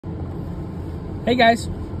Hey guys,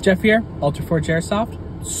 Jeff here, Ultra Forge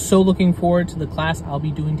Airsoft. So looking forward to the class I'll be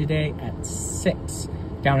doing today at 6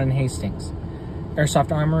 down in Hastings.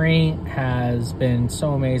 Airsoft Armory has been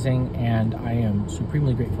so amazing and I am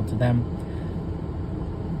supremely grateful to them.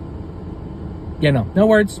 Yeah, no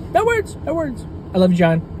words. I love you,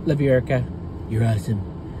 John. Love you, Erica. You're awesome.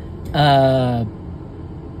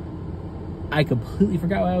 I completely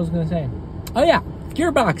forgot what I was going to say. Oh yeah,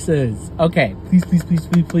 gearboxes. Okay,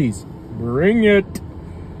 please. Bring it.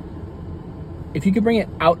 If you could bring it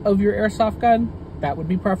out of your airsoft gun, that would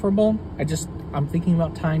be preferable. I'm thinking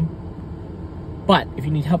about time. But if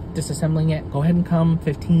you need help disassembling it, go ahead and come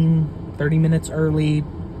 15, 30 minutes early.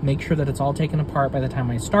 Make sure that it's all taken apart by the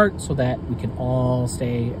time I start so that we can all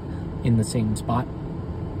stay in the same spot.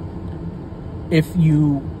 If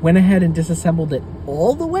you went ahead and disassembled it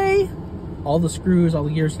all the way, all the screws, all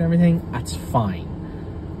the gears and everything, that's fine.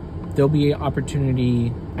 There'll be an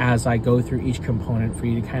opportunity as I go through each component for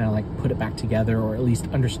you to kind of like put it back together, or at least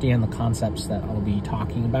understand the concepts that I'll be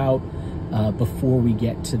talking about before we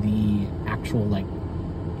get to the actual like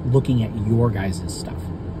looking at your guys' stuff.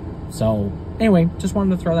 So anyway, just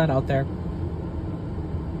wanted to throw that out there.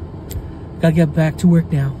 Gotta get back to work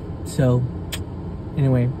now. So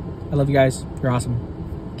anyway, I love you guys. You're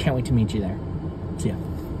awesome. Can't wait to meet you there. See ya.